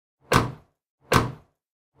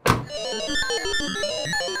Hi,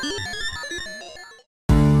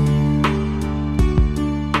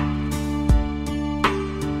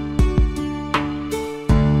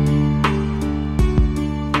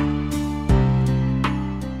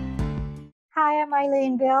 I'm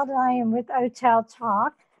Eileen Bild, and I am with Hotel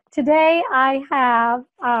Talk. Today I have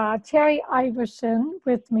Terry Iverson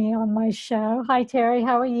with me on my show. Hi, Terry.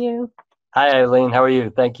 How are you? Hi, Eileen. How are you?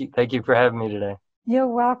 Thank you. Thank you for having me today. You're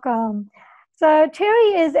welcome. So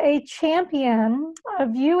Terry is a champion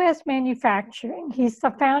of U.S. manufacturing. He's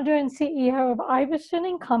the founder and CEO of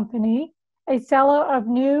Iverson Company, a seller of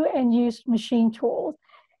new and used machine tools.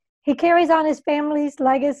 He carries on his family's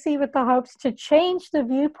legacy with the hopes to change the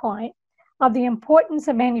viewpoint of the importance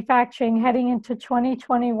of manufacturing heading into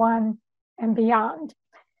 2021 and beyond.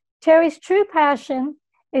 Terry's true passion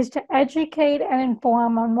is to educate and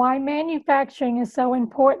inform on why manufacturing is so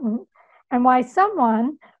important and why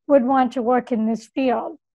someone would want to work in this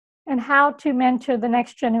field, and how to mentor the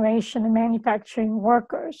next generation of manufacturing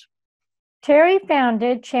workers. Terry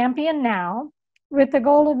founded Champion Now with the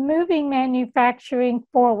goal of moving manufacturing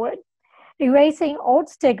forward, erasing old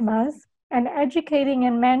stigmas, and educating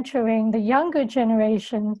and mentoring the younger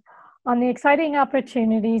generations on the exciting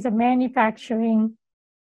opportunities of manufacturing.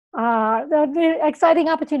 The exciting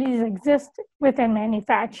opportunities exist within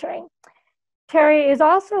manufacturing. Terry is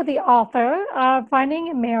also the author of Finding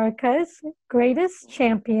America's Greatest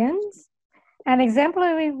Champions, an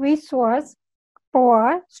exemplary resource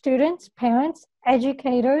for students, parents,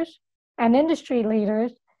 educators, and industry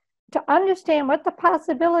leaders to understand what the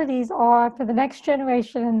possibilities are for the next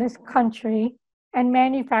generation in this country and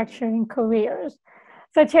manufacturing careers.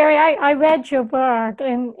 So Terry, I read your book,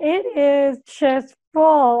 and it is just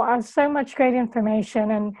full of so much great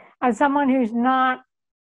information. And as someone who's not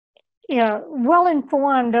well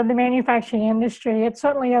informed of the manufacturing industry, it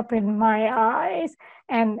certainly opened my eyes.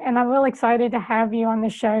 And I'm really excited to have you on the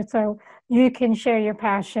show so you can share your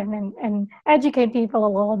passion and educate people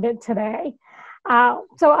a little bit today.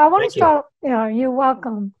 So I want to start, you're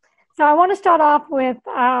welcome. So I want to start off with,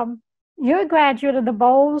 you're a graduate of the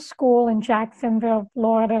Bowles School in Jacksonville,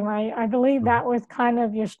 Florida. And I believe that was kind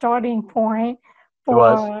of your starting point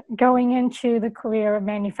for going into the career of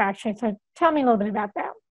manufacturing. So tell me a little bit about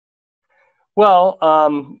that. Well,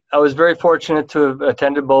 I was very fortunate to have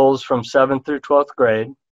attended Bowles from 7th through 12th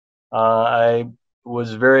grade. I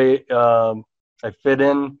was I fit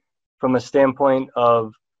in from a standpoint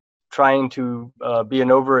of trying to be an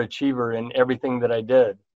overachiever in everything that I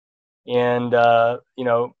did. And,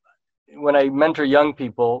 when I mentor young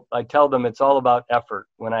people, I tell them it's all about effort.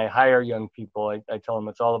 When I hire young people, I tell them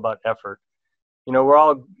it's all about effort. We're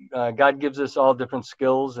all, God gives us all different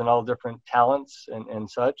skills and all different talents and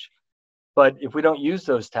such. But if we don't use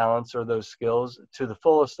those talents or those skills to the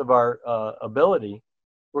fullest of our ability,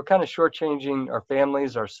 we're kind of shortchanging our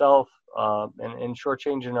families, ourselves, and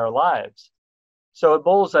shortchanging our lives. So at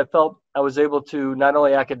Bowles, I felt I was able to not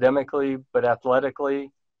only academically, but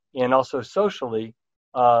athletically and also socially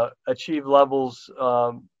achieve levels,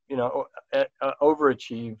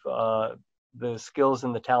 overachieve the skills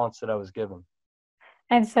and the talents that I was given.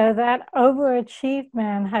 And so that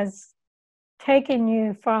overachievement has taken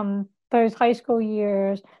you from those high school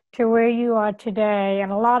years to where you are today.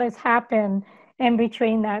 And a lot has happened in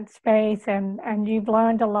between that space, and you've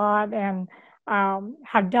learned a lot and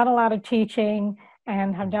have done a lot of teaching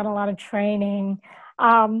and have done a lot of training.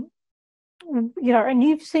 And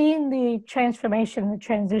you've seen the transformation, the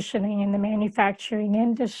transitioning in the manufacturing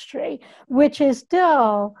industry, which is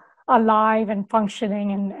still alive and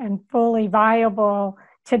functioning and fully viable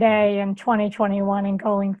today in 2021 and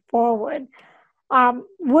going forward.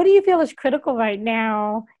 What do you feel is critical right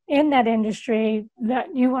now in that industry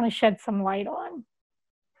that you want to shed some light on?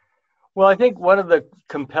 Well, I think one of the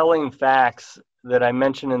compelling facts that I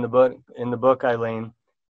mentioned in the book, Eileen,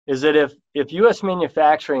 is that if U.S.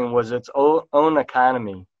 manufacturing was its own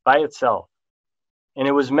economy by itself, and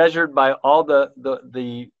it was measured by all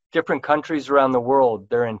the different countries around the world,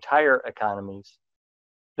 their entire economies,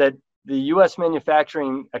 that the U.S.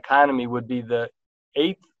 manufacturing economy would be the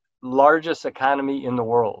 8th largest economy in the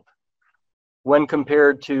world when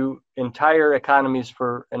compared to entire economies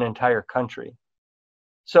for an entire country.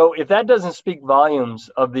 So if that doesn't speak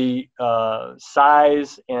volumes of the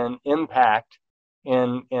size and impact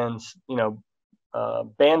and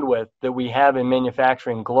bandwidth that we have in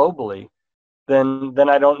manufacturing globally, then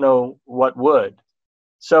I don't know what would.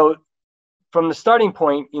 So from the starting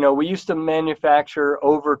point, we used to manufacture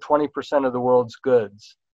over 20% of the world's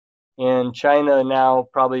goods. And China now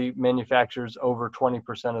probably manufactures over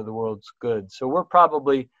 20% of the world's goods. So we're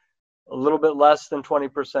probably a little bit less than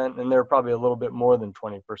 20%, and they're probably a little bit more than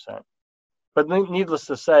 20%. But needless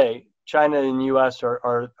to say, China and U.S.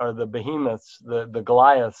 are the behemoths, the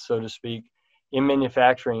Goliaths, so to speak, in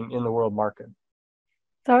manufacturing in the world market.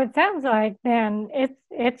 So it sounds like then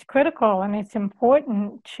it's critical and it's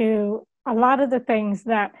important to a lot of the things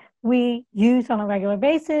that we use on a regular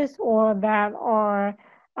basis or that are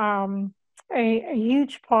a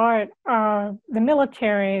huge part of the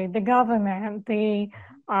military, the government, the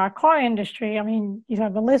car industry. I mean,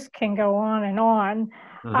 the list can go on and on.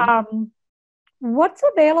 Mm-hmm. What's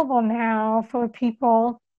available now for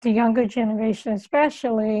people, the younger generation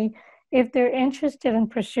especially, if they're interested in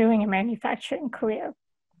pursuing a manufacturing career?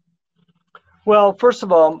 Well, first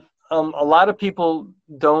of all, a lot of people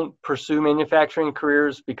don't pursue manufacturing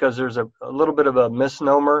careers because there's a little bit of a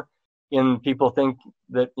misnomer in people think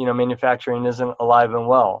that, manufacturing isn't alive and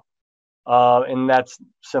well. And that's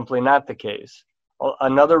simply not the case.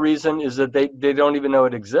 Another reason is that they don't even know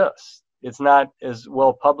it exists. It's not as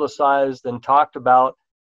well publicized and talked about.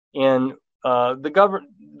 And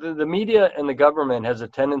the media and the government has a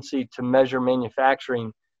tendency to measure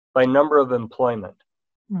manufacturing by number of employment.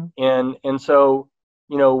 Mm. And so,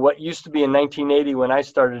 what used to be in 1980 when I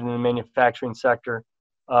started in the manufacturing sector,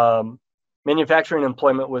 manufacturing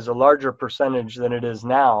employment was a larger percentage than it is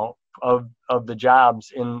now of the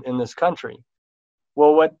jobs in this country.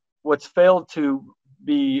 Well, what's failed to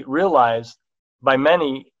be realized by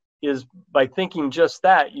many is by thinking just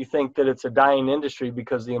that, you think that it's a dying industry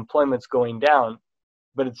because the employment's going down,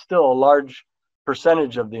 but it's still a large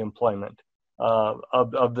percentage of the employment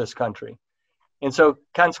of this country. And so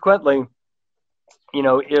consequently,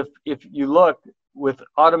 if you look with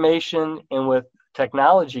automation and with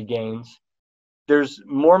technology gains, there's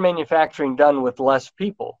more manufacturing done with less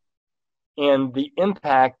people. And the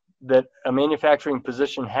impact that a manufacturing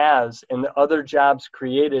position has and the other jobs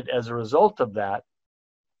created as a result of that,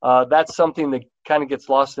 that's something that kind of gets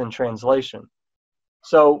lost in translation.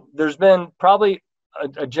 So there's been probably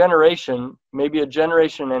a generation, maybe a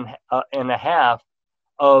generation and a half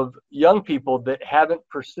of young people that haven't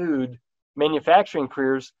pursued manufacturing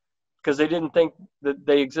careers because they didn't think that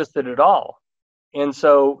they existed at all. And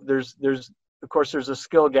so there's of course there's a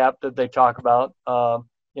skill gap that they talk about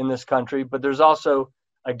in this country, but there's also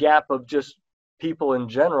a gap of just people in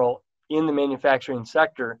general in the manufacturing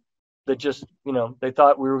sector that just, they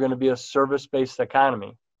thought we were going to be a service-based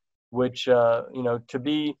economy, which, to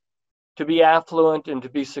be affluent and to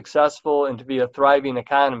be successful and to be a thriving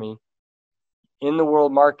economy in the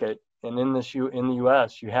world market and in the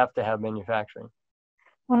U.S., you have to have manufacturing.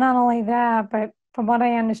 Well, not only that, but from what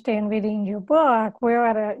I understand reading your book,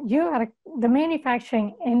 the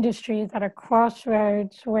manufacturing industry is at a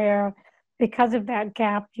crossroads where, because of that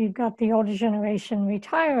gap, you've got the older generation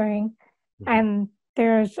retiring, mm-hmm. and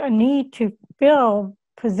there's a need to fill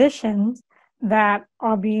positions that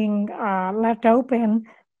are being left open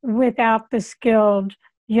without the skilled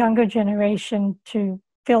younger generation to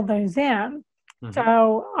fill those in. Mm-hmm.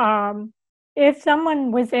 So if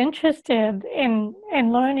someone was interested in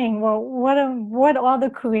learning, well, what are the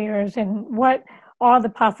careers and what are the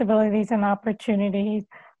possibilities and opportunities,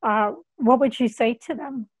 what would you say to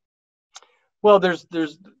them? Well, there's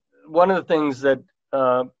one of the things that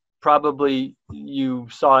probably you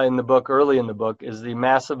saw in the book, early in the book, is the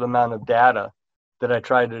massive amount of data that I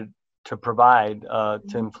try to provide to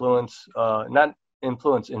influence, not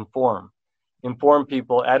influence, inform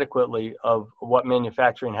people adequately of what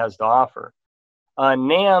manufacturing has to offer.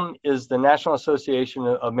 NAM is the National Association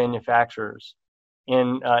of Manufacturers,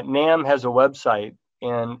 and NAM has a website,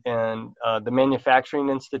 and the Manufacturing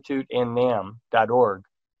Institute and NAM.org.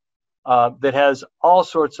 That has all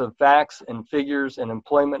sorts of facts and figures and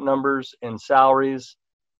employment numbers and salaries,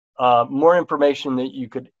 more information that you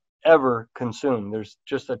could ever consume. There's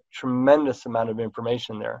just a tremendous amount of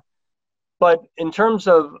information there. But in terms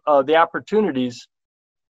of the opportunities,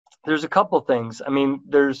 there's a couple things. I mean,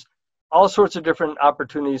 there's all sorts of different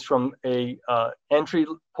opportunities from a entry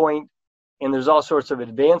point, and there's all sorts of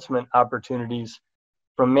advancement opportunities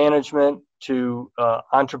from management to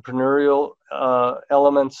entrepreneurial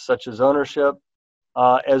elements such as ownership,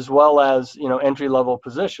 as well as entry-level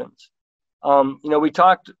positions. We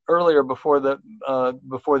talked earlier before the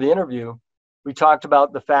interview. We talked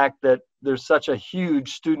about the fact that there's such a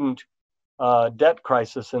huge student debt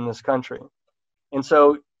crisis in this country, and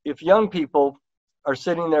so if young people are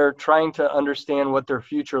sitting there trying to understand what their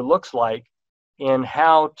future looks like and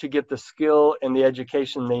how to get the skill and the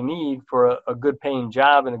education they need for a good paying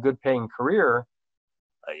job and a good paying career,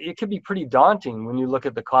 it could be pretty daunting when you look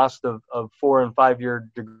at the cost of 4 and 5 year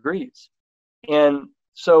degrees. And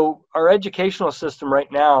so our educational system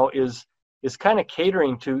right now is is kind of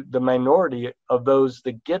catering to the minority of those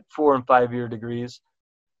that get 4 and 5 year degrees,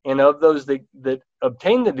 and of those that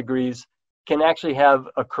obtain the degrees can actually have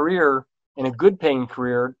a career, and a good paying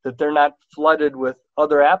career, that they're not flooded with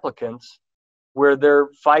other applicants where they're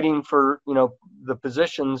fighting for, the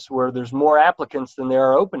positions where there's more applicants than there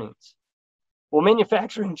are openings. Well,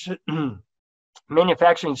 manufacturing is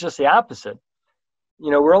just the opposite.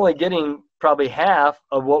 We're only getting probably half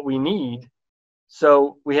of what we need.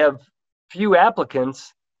 So we have few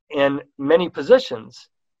applicants and many positions.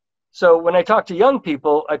 So when I talk to young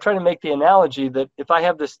people, I try to make the analogy that if I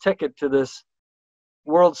have this ticket to this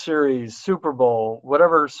World Series, Super Bowl,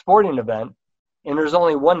 whatever sporting event, and there's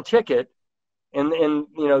only one ticket, and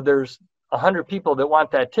there's 100 people that want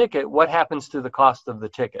that ticket, what happens to the cost of the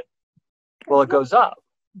ticket? Well, it goes up.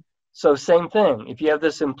 So same thing. If you have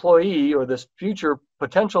this employee or this future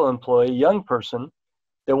potential employee, young person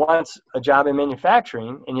that wants a job in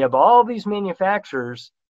manufacturing, and you have all these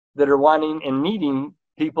manufacturers that are wanting and needing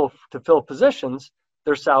people to fill positions,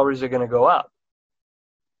 their salaries are going to go up.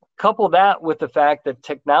 Couple that with the fact that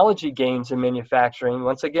technology gains in manufacturing,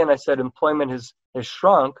 once again, I said employment has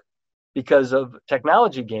shrunk because of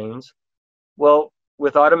technology gains. Well,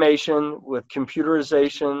 with automation, with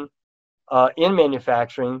computerization in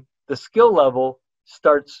manufacturing, the skill level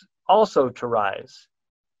starts also to rise.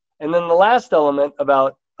 And then the last element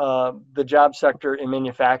about the job sector in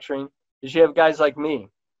manufacturing is you have guys like me.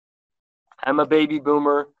 I'm a baby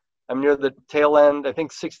boomer. I'm near the tail end. I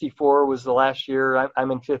think 64 was the last year.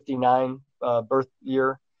 I'm in 59 birth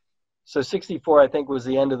year. So 64, I think, was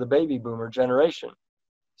the end of the baby boomer generation.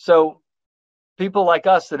 So people like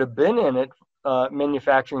us that have been in it,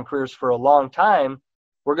 manufacturing careers for a long time,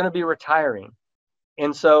 we're going to be retiring.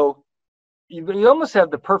 And so you almost have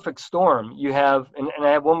the perfect storm. You have, and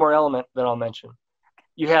I have one more element that I'll mention.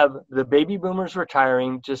 You have the baby boomers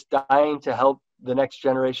retiring, just dying to help the next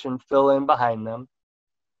generation fill in behind them.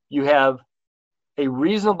 You have a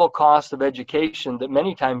reasonable cost of education that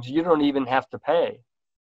many times you don't even have to pay.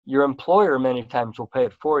 Your employer many times will pay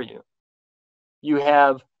it for you. You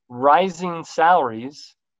have rising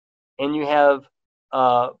salaries, and you have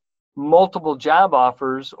multiple job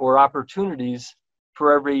offers or opportunities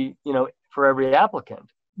for every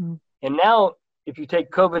applicant. Mm. And now, if you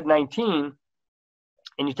take COVID-19,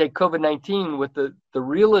 and you take COVID-19 with the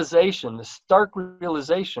realization, the stark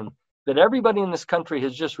realization that everybody in this country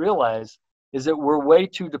has just realized, is that we're way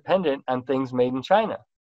too dependent on things made in China.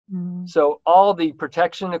 Mm. So all the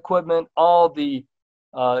protection equipment, all the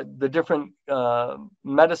different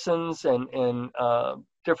medicines and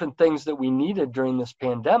different things that we needed during this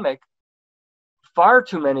pandemic, far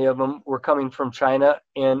too many of them were coming from China,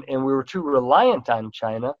 and we were too reliant on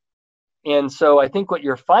China. And so I think what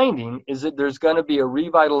you're finding is that there's going to be a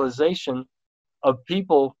revitalization of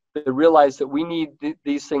people that realize that we need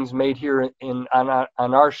these things made here on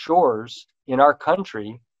our shores, in our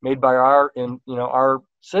country, made by our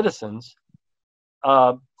citizens,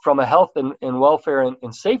 from a health and welfare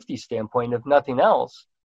and safety standpoint, if nothing else.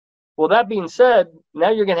 Well, that being said,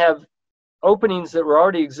 now you're going to have openings that were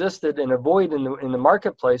already existed and a void in the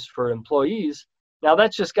marketplace for employees. Now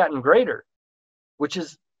that's just gotten greater, which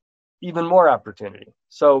is even more opportunity.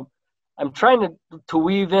 So I'm trying to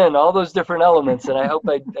weave in all those different elements, and I hope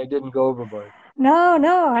I didn't go overboard.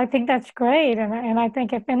 No, I think that's great. And I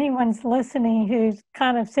think if anyone's listening who's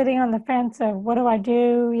kind of sitting on the fence of what do I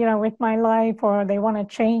do, with my life, or they want to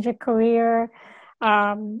change a career,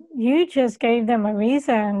 you just gave them a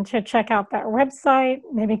reason to check out that website,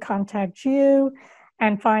 maybe contact you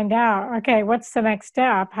and find out, okay, what's the next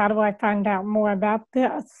step? How do I find out more about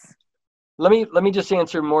this? Let me just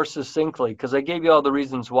answer more succinctly, because I gave you all the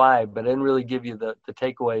reasons why, but I didn't really give you the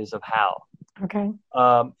takeaways of how. Okay.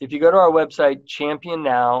 If you go to our website,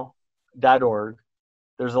 championnow.org,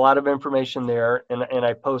 there's a lot of information there, and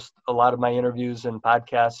I post a lot of my interviews and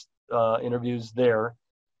podcast interviews there.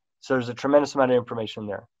 So there's a tremendous amount of information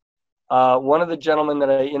there. One of the gentlemen that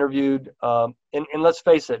I interviewed, and let's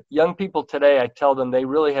face it, young people today, I tell them they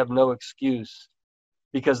really have no excuse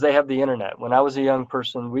because they have the internet. When I was a young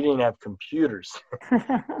person, we didn't have computers.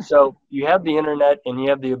 So you have the internet, and you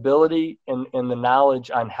have the ability and the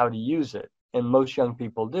knowledge on how to use it, and most young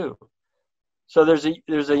people do. So there's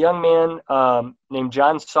a young man named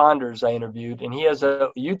John Saunders I interviewed, and he has a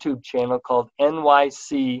YouTube channel called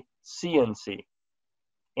NYC CNC.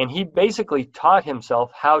 And he basically taught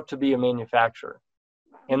himself how to be a manufacturer.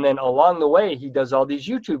 And then along the way, he does all these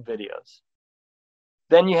YouTube videos.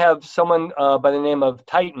 Then you have someone by the name of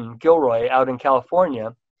Titan Gilroy out in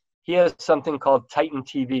California. He has something called Titan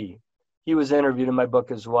TV. He was interviewed in my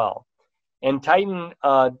book as well. And Titan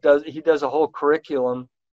does a whole curriculum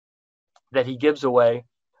that he gives away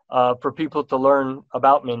for people to learn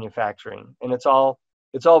about manufacturing, and it's all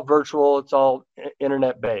virtual, it's all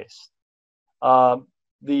internet based.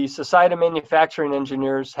 The Society of Manufacturing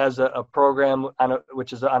Engineers has a program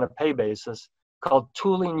which is on a pay basis called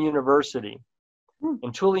Tooling University.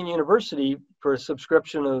 And Tooling University, for a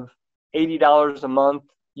subscription of $80 a month,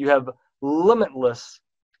 you have limitless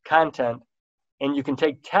content, and you can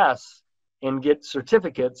take tests and get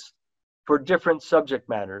certificates for different subject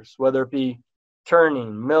matters, whether it be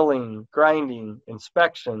turning, milling, grinding,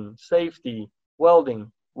 inspection, safety,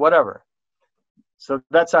 welding, whatever. So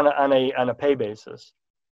that's on a pay basis.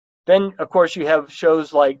 Then, of course, you have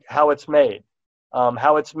shows like How It's Made.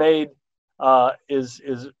 How It's Made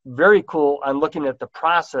is very cool on looking at the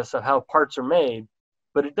process of how parts are made,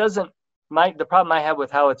 but it doesn't. The problem I have with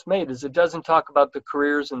How It's Made is it doesn't talk about the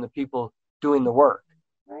careers and the people doing the work.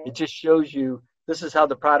 Right. It just shows you this is how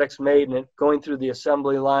the product's made, and it going through the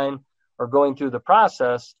assembly line or going through the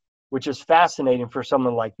process, which is fascinating for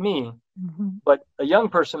someone like me. Mm-hmm. But a young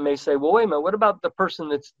person may say, well, wait a minute, what about the person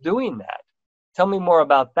that's doing that? Tell me more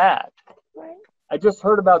about that. Right. I just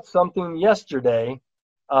heard about something yesterday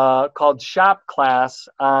called Shop Class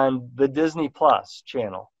on the Disney Plus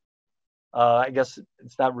channel. I guess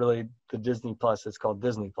it's not really the Disney Plus, it's called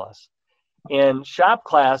Disney Plus. And Shop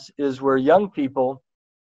Class is where young people,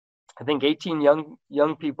 I think 18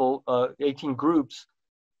 young people, 18 groups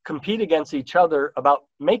compete against each other about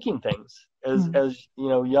making things as you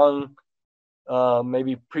know, young,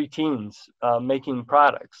 maybe preteens making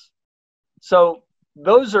products. So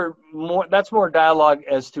that's more dialogue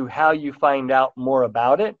as to how you find out more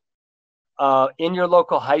about it. In your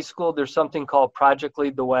local high school, there's something called Project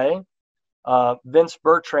Lead the Way. Vince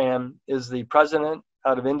Bertram is the president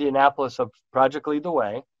out of Indianapolis of Project Lead the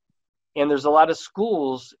Way. And there's a lot of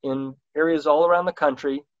schools in areas all around the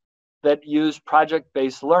country that use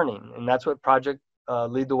project-based learning. And that's what Project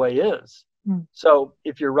Lead the Way is. So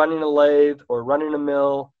if you're running a lathe or running a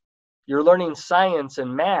mill, you're learning science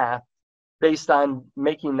and math based on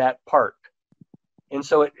making that part. And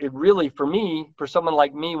so it really, for me, for someone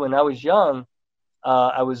like me, when I was young,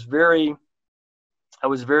 my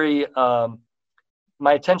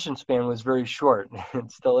attention span was very short.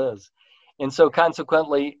 It still is. And so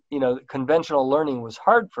consequently, you know, conventional learning was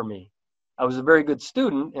hard for me. I was a very good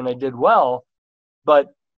student and I did well, but,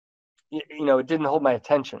 you know, it didn't hold my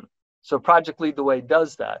attention. So Project Lead the Way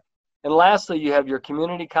does that. And lastly, you have your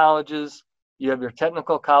community colleges, you have your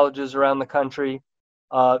technical colleges around the country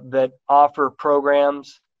that offer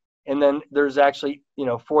programs. And then there's actually, you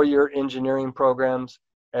know, 4-year engineering programs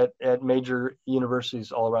at major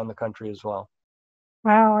universities all around the country as well.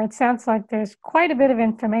 Wow, it sounds like there's quite a bit of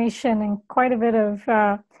information and quite a bit of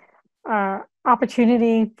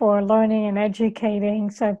opportunity for learning and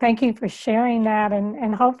educating. So thank you for sharing that.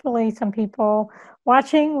 And hopefully some people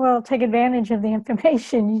watching will take advantage of the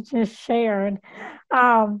information you just shared.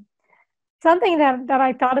 Something that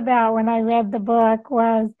I thought about when I read the book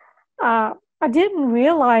was I didn't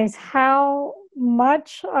realize how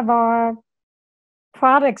much of our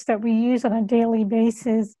products that we use on a daily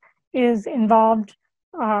basis is involved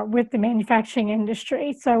with the manufacturing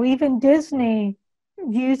industry. So even Disney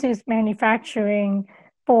uses manufacturing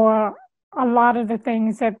for a lot of the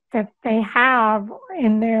things that they have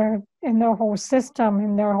in their whole system,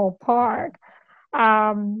 in their whole park.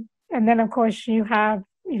 And then of course you have,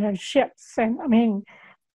 you know, ships, and I mean,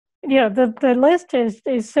 you know, the list is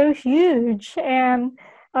so huge. And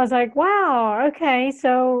I was like, wow, okay,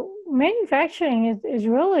 so manufacturing is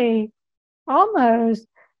really almost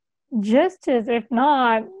just as, if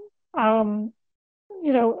not,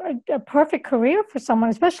 you know, a perfect career for someone,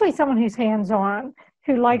 especially someone who's hands-on,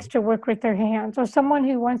 who likes to work with their hands, or someone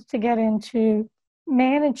who wants to get into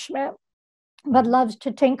management but loves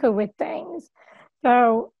to tinker with things.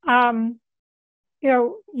 So, you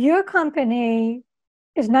know, your company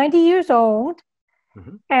is 90 years old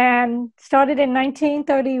and started in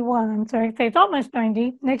 1931. So it's almost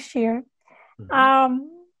 90 next year.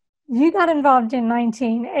 You got involved in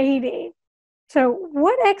 1980. So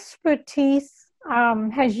what expertise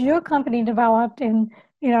has your company developed, and,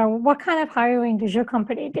 you know, what kind of hiring does your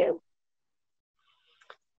company do?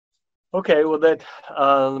 Okay, well,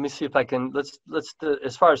 let me see if I can, let's do,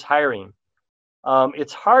 as far as hiring,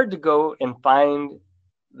 it's hard to go and find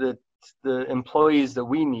the employees that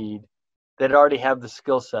we need that already have the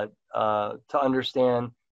skill set to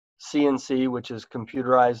understand CNC, which is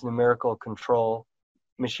computerized numerical control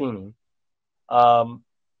machining.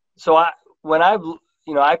 So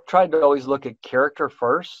I've tried to always look at character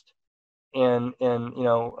first, and you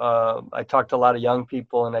know, I talk to a lot of young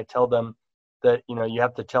people and I tell them that, you know, you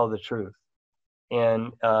have to tell the truth.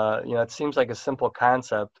 And it seems like a simple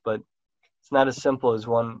concept, but it's not as simple as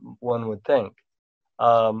one would think.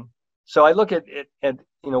 So I look at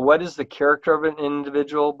what is the character of an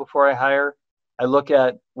individual before I hire. I look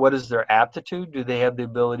at what is their aptitude. Do they have the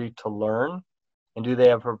ability to learn? And do they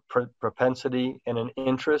have a propensity and an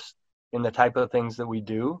interest in the type of things that we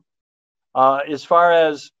do? As far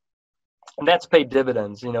as, and that's paid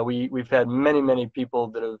dividends. We've had many people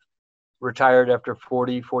that have retired after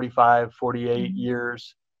 40, 45, 48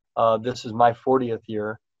 years. This is my 40th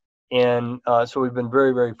year. And so we've been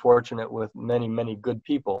very fortunate with many good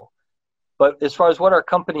people. But as far as what our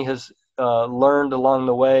company has learned along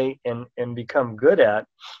the way and become good at,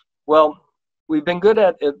 well, we've been good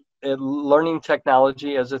at learning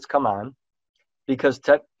technology as it's come on, because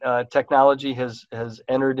technology has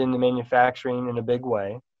entered into manufacturing in a big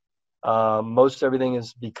way. Most everything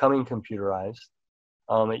is becoming computerized.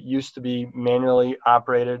 It used to be manually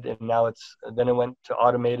operated, and now it went to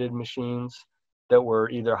automated machines that were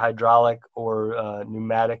either hydraulic or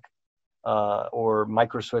pneumatic or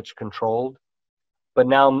microswitch controlled. But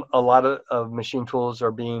now a lot of machine tools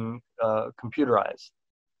are being computerized.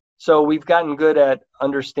 So we've gotten good at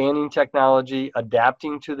understanding technology,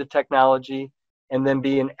 adapting to the technology, and then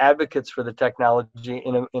being advocates for the technology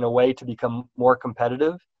in a way to become more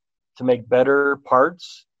competitive, to make better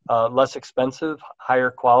parts, less expensive,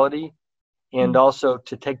 higher quality, and also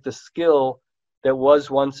to take the skill that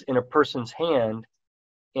was once in a person's hand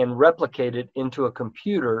and replicate it into a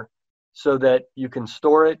computer so that you can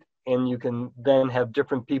store it, and you can then have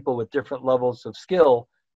different people with different levels of skill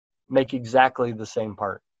make exactly the same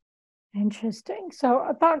part. Interesting. So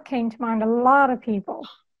a thought came to mind. A lot of people,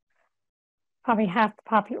 probably half the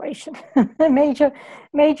population, major,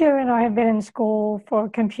 have been in school for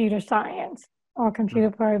computer science or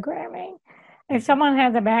computer programming. If someone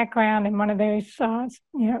has a background in one of those,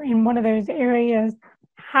 in one of those areas,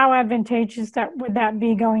 how advantageous would that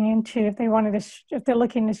be going into if they're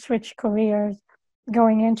looking to switch careers,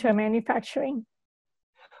 going into a manufacturing?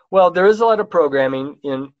 Well, there is a lot of programming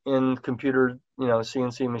in computer,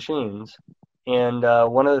 CNC machines. And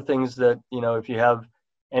one of the things that, if you have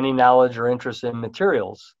any knowledge or interest in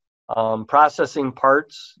materials, processing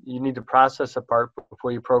parts, you need to process a part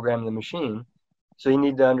before you program the machine. So you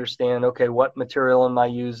need to understand, okay, what material am I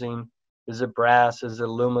using? Is it brass? Is it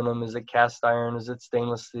aluminum? Is it cast iron? Is it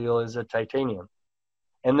stainless steel? Is it titanium?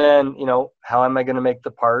 And then, how am I going to make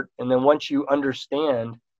the part? And then once you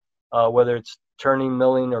understand whether it's turning,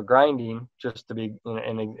 milling, or grinding, just to be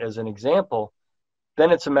as an example,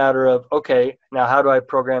 then it's a matter of, okay, now how do I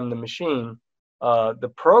program the machine?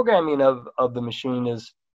 The programming of the machine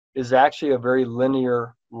is actually a very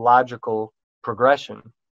linear, logical progression.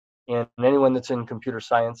 And anyone that's in computer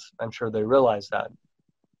science, I'm sure they realize that.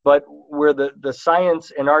 But where the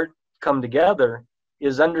science and art come together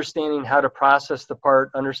is understanding how to process the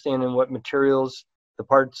part, understanding what materials the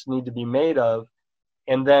parts need to be made of,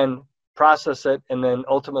 and then process it, and then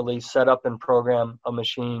ultimately set up and program a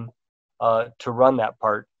machine to run that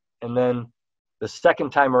part. And then the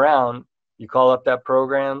second time around, you call up that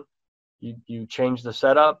program, you change the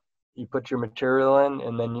setup, you put your material in,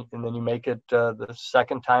 and then you make it the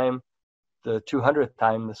second time, the 200th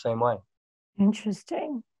time, the same way.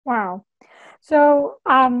 Interesting. Wow. So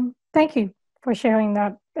thank you for sharing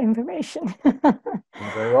that information.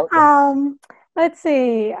 You're very welcome. Let's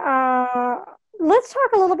see. Let's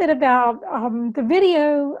talk a little bit about the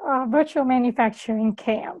video virtual manufacturing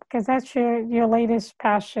camp, because that's your latest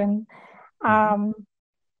passion.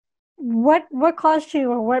 What caused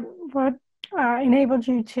you, or what enabled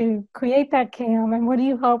you to create that camp, and what do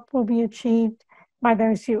you hope will be achieved by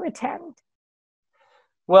those who attend?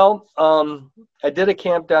 Well, I did a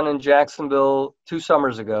camp down in Jacksonville 2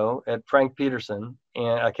 summers ago at Frank Peterson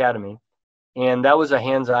Academy, and that was a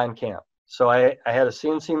hands-on camp. So I had a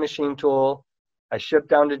CNC machine tool. I shipped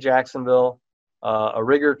down to Jacksonville. A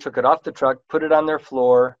rigger took it off the truck, put it on their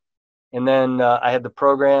floor, and then I had the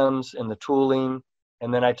programs and the tooling,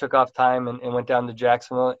 and then I took off time and went down to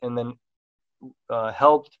Jacksonville, and then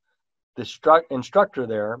helped the instructor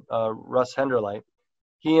there, Russ Henderlight.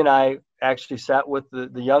 He and I actually sat with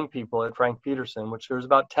the young people at Frank Peterson, which there was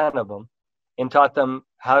about 10 of them, and taught them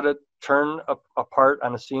how to turn a part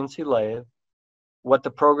on a CNC lathe, what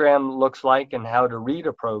the program looks like and how to read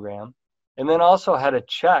a program, and then also how to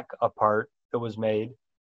check a part that was made,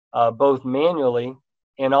 both manually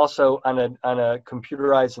and also on a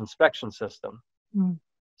computerized inspection system.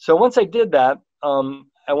 So once I did that,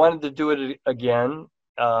 I wanted to do it again,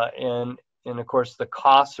 and of course the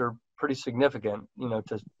costs are pretty significant,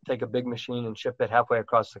 to take a big machine and ship it halfway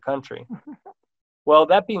across the country. Well,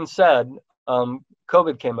 that being said,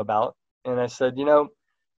 COVID came about, And I said,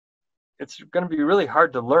 it's going to be really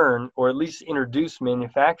hard to learn, or at least introduce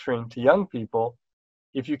manufacturing to young people,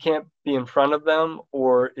 if you can't be in front of them,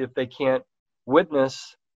 or if they can't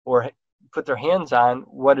witness or put their hands on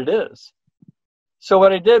what it is. So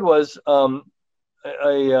what I did was, the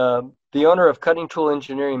owner of Cutting Tool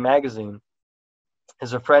Engineering magazine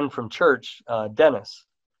is a friend from church, Dennis.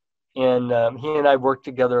 And he and I worked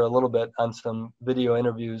together a little bit on some video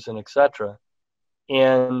interviews and etc.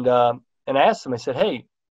 And I asked him, I said, hey,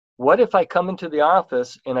 what if I come into the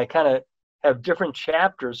office and I kind of have different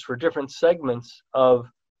chapters for different segments of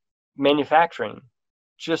manufacturing,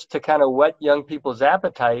 just to kind of whet young people's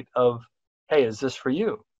appetite of, hey, is this for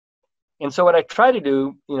you? And so what I try to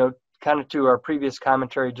do, kind of to our previous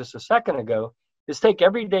commentary just a second ago, is take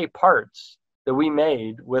everyday parts that we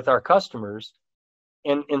made with our customers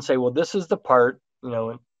and say, well, this is the part,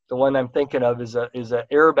 the one I'm thinking of is a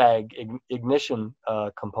airbag ignition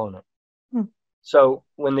component. So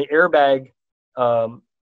when the airbag,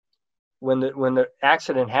 when the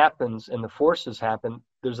accident happens and the forces happen,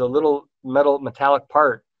 there's a little metallic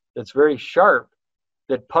part that's very sharp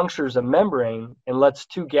that punctures a membrane and lets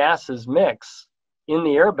two gases mix in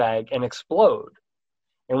the airbag and explode.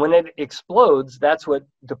 And when it explodes, that's what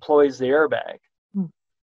deploys the airbag.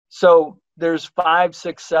 So there's 5,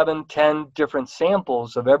 6, 7, 10 different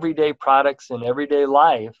samples of everyday products in everyday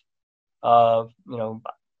life, of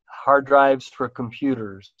hard drives for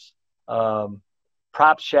computers,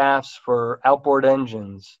 prop shafts for outboard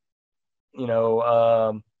engines,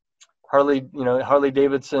 Harley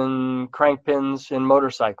Davidson crank pins in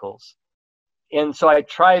motorcycles. And so I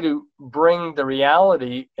try to bring the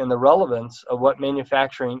reality and the relevance of what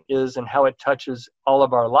manufacturing is and how it touches all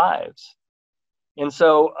of our lives. And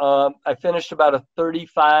so I finished about a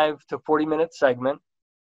 35 to 40-minute segment,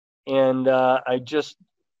 and I just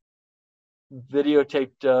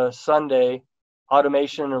videotaped Sunday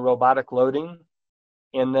automation and robotic loading.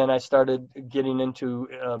 And then I started getting into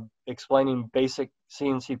explaining basic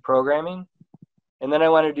CNC programming. And then I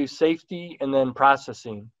want to do safety and then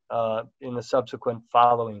processing in the subsequent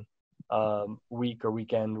following week or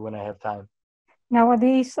weekend when I have time. Now, are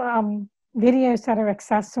these videos that are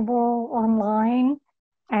accessible online?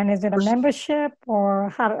 And is it a membership, or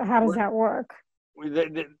how does that work?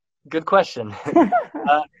 Good question.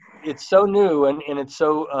 It's so new and it's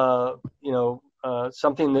so,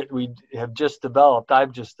 something that we have just developed,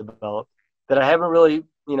 I've just developed, that I haven't really,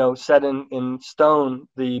 set in stone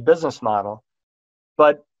the business model.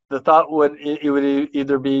 But the thought would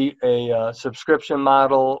either be a subscription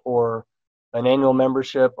model or an annual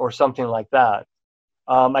membership or something like that.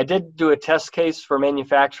 I did do a test case for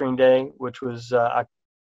Manufacturing Day, which was, it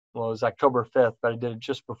was October 5th, but I did it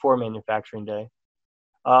just before Manufacturing Day.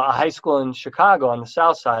 A high school in Chicago on the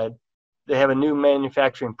south side, they have a new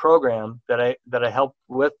manufacturing program that I help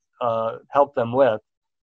them with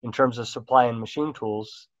in terms of supplying machine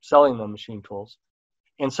tools, selling them machine tools.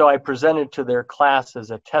 And so I presented to their class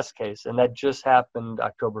as a test case, and that just happened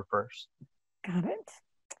October 1st. Got it.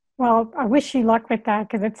 Well, I wish you luck with that,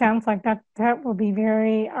 because it sounds like that will be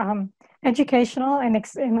very educational and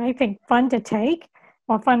I think fun to take,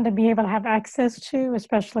 or fun to be able to have access to,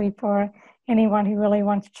 especially for anyone who really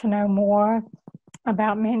wants to know more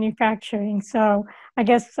about manufacturing. So I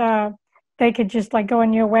guess they could just go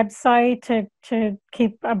on your website to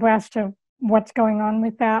keep abreast of what's going on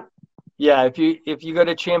with that. Yeah, if you go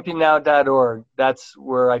to championnow.org, that's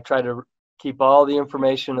where I try to keep all the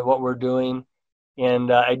information of what we're doing.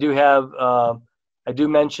 And I do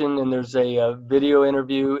mention, and there's a video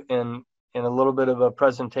interview and a little bit of a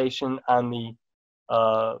presentation on the,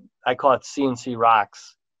 I call it CNC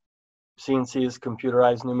Rocks. CNC is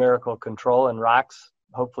computerized numerical control, and Rocks,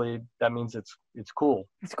 hopefully that means it's cool.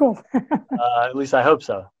 It's cool. At least I hope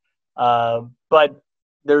so. But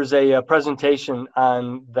there's a presentation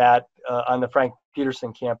on that, on the Frank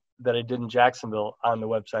Peterson camp that I did in Jacksonville on the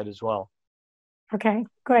website as well. Okay,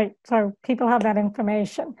 great. So people have that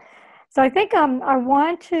information. So I think I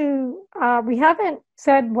want to, we haven't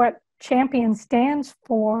said what Champion stands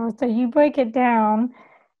for. So you break it down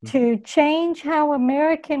to change how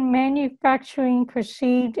American manufacturing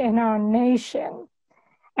perceived in our nation.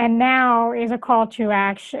 And now is a call to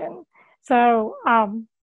action. So do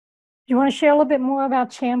you want to share a little bit more about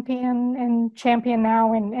Champion and Champion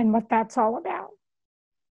Now and what that's all about?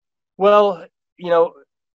 Well,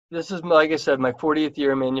 this is, like I said, my 40th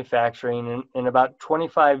year in manufacturing, and about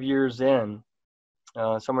 25 years in,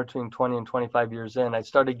 somewhere between 20 and 25 years in, I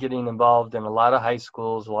started getting involved in a lot of high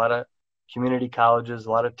schools, a lot of community colleges,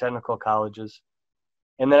 a lot of technical colleges.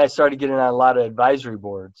 And then I started getting on a lot of advisory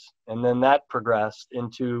boards. And then that progressed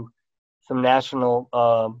into some national,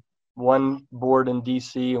 one board in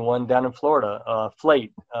DC and one down in Florida,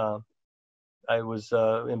 Flate. I was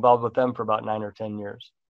involved with them for about 9 or 10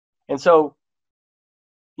 years. And so,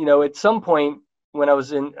 at some point when I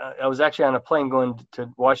was actually on a plane going to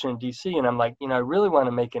Washington, D.C., and I'm like, I really want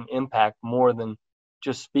to make an impact more than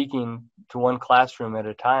just speaking to one classroom at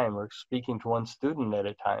a time or speaking to one student at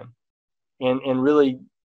a time, and really,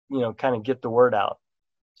 kind of get the word out.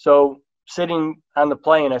 So sitting on the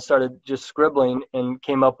plane, I started just scribbling and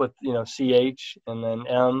came up with, CH and then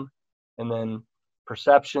M and then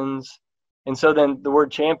perceptions. And so then the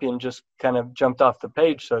word champion just kind of jumped off the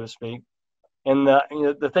page, so to speak. And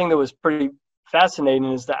the thing that was pretty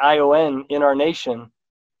fascinating is the ION in our nation.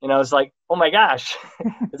 And I was like, oh my gosh,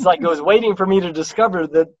 it's like it was waiting for me to discover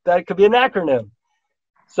that could be an acronym.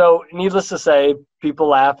 So needless to say, people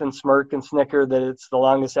laugh and smirk and snicker that it's the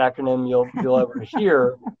longest acronym you'll ever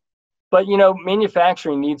hear. But,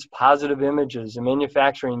 manufacturing needs positive images, and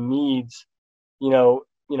manufacturing needs,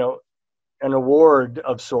 an award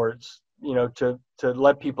of sorts, to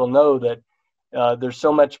let people know that there's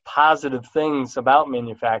so much positive things about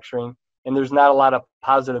manufacturing, and there's not a lot of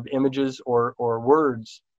positive images or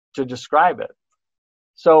words to describe it.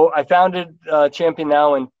 So I founded Champion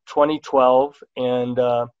Now in 2012, and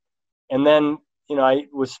then I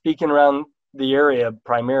was speaking around the area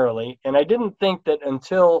primarily, and I didn't think that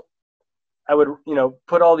until I would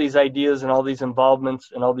put all these ideas and all these involvements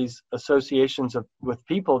and all these associations with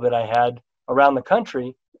people that I had around the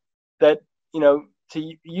country, that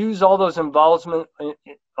to use all those involvement,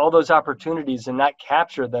 all those opportunities and not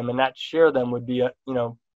capture them and not share them would be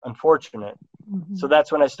unfortunate. Mm-hmm. So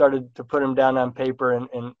that's when I started to put them down on paper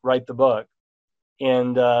and write the book.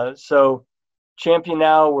 And so Champion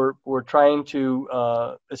Now, we're trying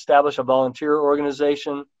to establish a volunteer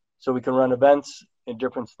organization so we can run events in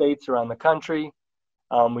different states around the country.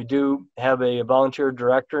 We do have a volunteer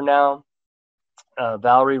director now.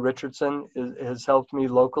 Valerie Richardson has helped me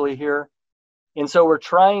locally here. And so we're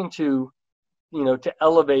trying to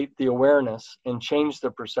elevate the awareness and change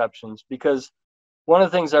the perceptions, because one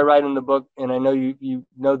of the things I write in the book, and I know you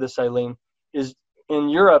know this, Eileen, is in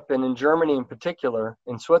Europe and in Germany in particular,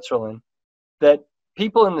 in Switzerland, that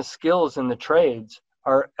people in the skills and the trades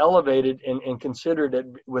are elevated and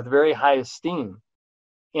considered with very high esteem.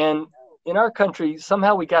 And in our country,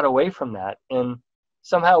 somehow we got away from that. And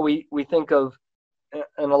somehow we think of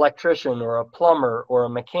an electrician or a plumber or a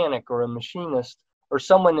mechanic or a machinist or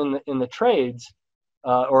someone in the trades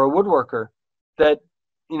or a woodworker that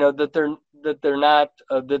they're not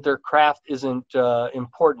that their craft isn't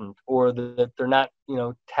important, or that they're not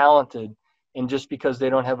talented, and just because they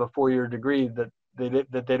don't have a 4-year degree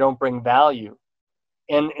that they don't bring value.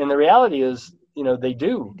 And the reality is they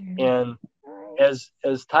do. And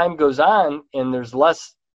as time goes on and there's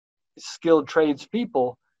less skilled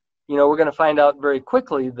tradespeople, we're going to find out very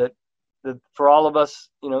quickly that for all of us,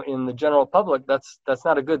 in the general public, that's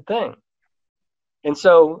not a good thing. And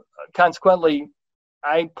so consequently,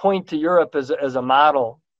 I point to Europe as a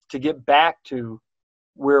model to get back to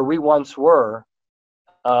where we once were,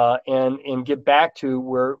 and get back to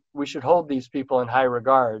where we should hold these people in high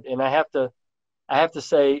regard. And I have to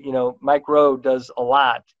say, Mike Rowe does a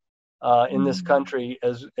lot in this country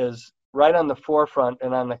as right on the forefront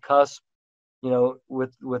and on the cusp,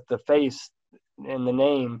 with the face and the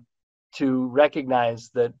name, to recognize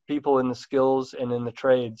that people in the skills and in the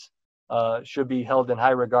trades should be held in high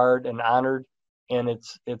regard and honored. And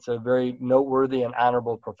it's a very noteworthy and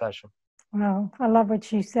honorable profession. Well, I love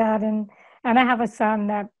what you said. And I have a son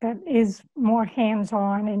that is more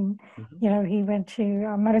hands-on, and, mm-hmm. He went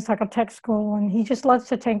to motorcycle tech school, and he just loves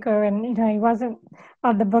to tinker, and, he wasn't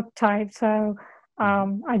of the book type. So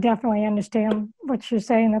I definitely understand what you're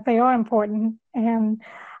saying, that they are important. And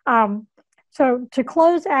so to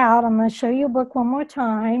close out, I'm going to show you a book one more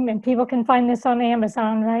time, and people can find this on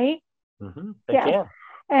Amazon, right? Mm-hmm. They can.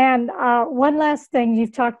 And one last thing,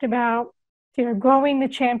 you've talked about, growing the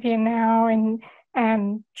Champion Now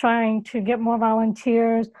and trying to get more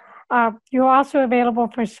volunteers. You're also available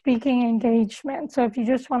for speaking engagement. So if you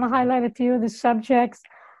just want to highlight a few of the subjects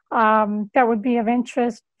that would be of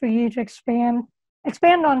interest for you to expand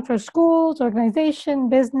on for schools, organizations,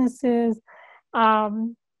 businesses,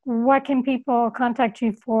 what can people contact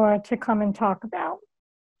you for to come and talk about?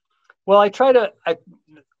 Well,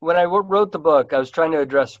 when I wrote the book, I was trying to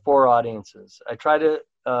address 4 audiences. I try to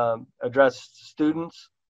address students,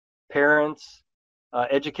 parents,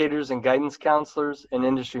 educators and guidance counselors, and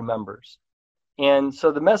industry members. And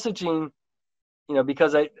so the messaging,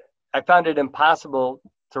 because I found it impossible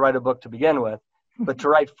to write a book to begin with, but to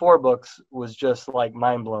write 4 books was just like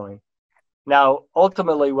mind-blowing. Now,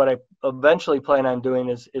 ultimately, what I eventually plan on doing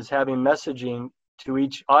is having messaging to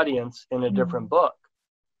each audience in a different book,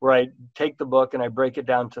 where I take the book and I break it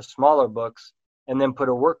down to smaller books and then put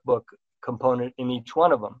a workbook component in each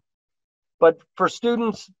one of them. But for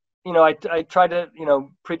students, I try to,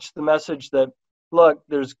 preach the message that, look,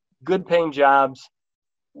 there's good paying jobs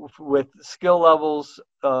with skill levels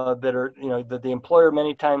that are, that the employer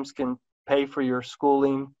many times can pay for your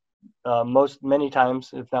schooling, many times,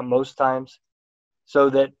 if not most times, so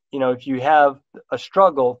that, if you have a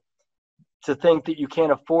struggle to think that you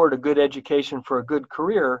can't afford a good education for a good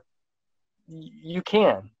career, you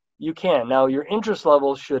can. Now, your interest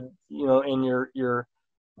level should, in your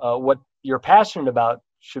what you're passionate about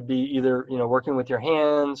should be either, working with your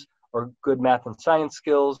hands or good math and science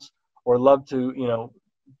skills, or love to,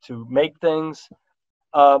 to make things.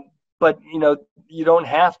 But, you don't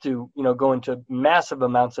have to, go into massive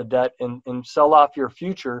amounts of debt and sell off your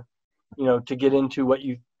future, to get into what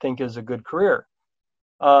you think is a good career.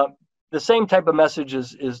 The same type of message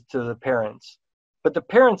is to the parents, but the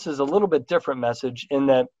parents is a little bit different message in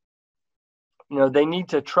that, they need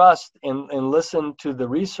to trust and listen to the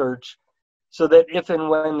research, so that if and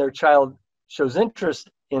when their child shows interest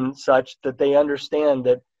in such, that they understand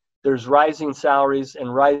that there's rising salaries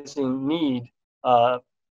and rising need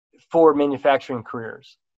for manufacturing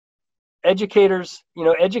careers. Educators,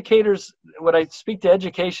 what I speak to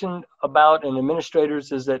education about and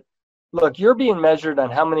administrators is that, look, you're being measured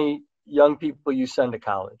on how many young people you send to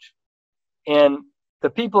college. And the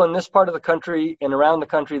people in this part of the country and around the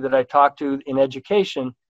country that I talk to in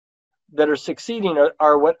education that are succeeding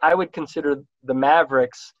are what I would consider the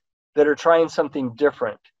mavericks that are trying something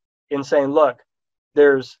different, in saying, look,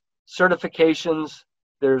 there's certifications,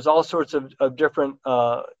 there's all sorts of different,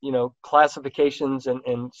 classifications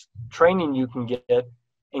and training you can get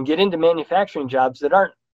and get into manufacturing jobs that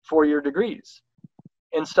aren't 4-year degrees.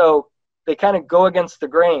 And so they kind of go against the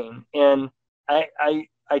grain. And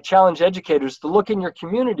I challenge educators to look in your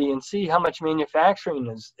community and see how much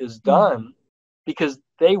manufacturing is done, because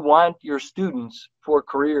they want your students for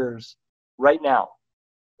careers right now,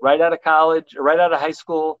 right out of college, or right out of high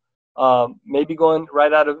school, maybe going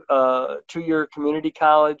right out of 2-year community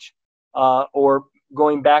college, or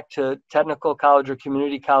going back to technical college or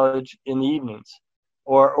community college in the evenings,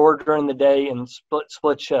 or during the day in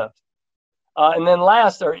split shift. And then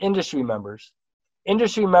last are industry members.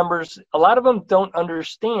 Industry members, a lot of them don't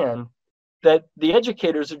understand that the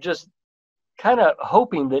educators are just kind of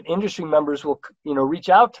hoping that industry members will, reach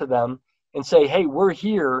out to them and say, hey, we're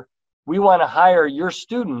here. We want to hire your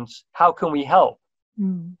students. How can we help?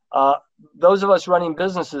 Those of us running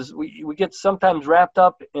businesses, we get sometimes wrapped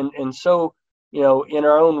up in so, in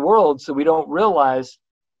our own world, so we don't realize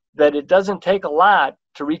that it doesn't take a lot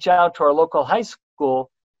to reach out to our local high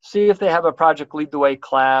school, see if they have a Project Lead the Way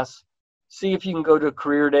class, see if you can go to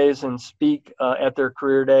career days and speak at their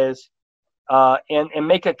career days, and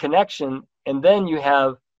make a connection. And then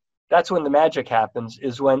that's when the magic happens,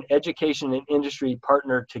 is when education and industry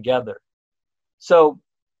partner together. So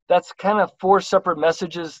that's kind of 4 separate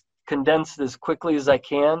messages condensed as quickly as I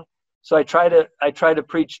can. So I try to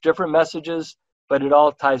preach different messages, but it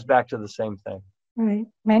all ties back to the same thing. Right.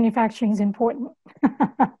 Manufacturing is important.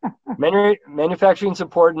 Manufacturing is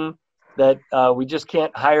important, that we just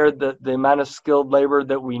can't hire the amount of skilled labor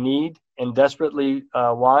that we need and desperately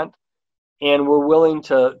want. And we're willing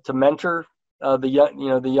to mentor the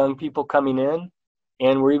young people coming in,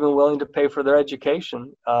 and we're even willing to pay for their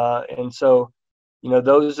education. And so,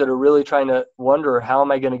 those that are really trying to wonder, how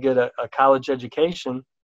am I going to get a college education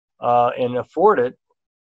and afford it?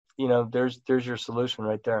 There's your solution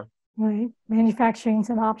right there. Right. Manufacturing is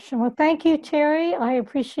an option. Well, thank you, Terry. I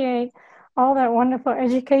appreciate all that wonderful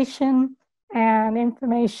education and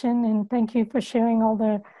information, and thank you for sharing all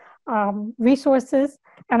the resources.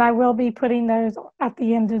 And I will be putting those at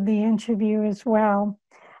the end of the interview as well.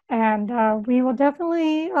 And we will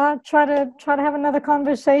definitely try to have another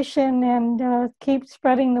conversation and keep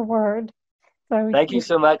spreading the word. So thank you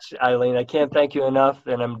so much, Eileen. I can't thank you enough,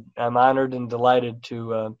 and I'm honored and delighted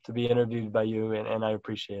to be interviewed by you, and I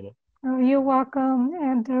appreciate it. Oh, you're welcome,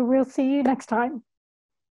 and we'll see you next time.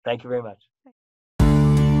 Thank you very much.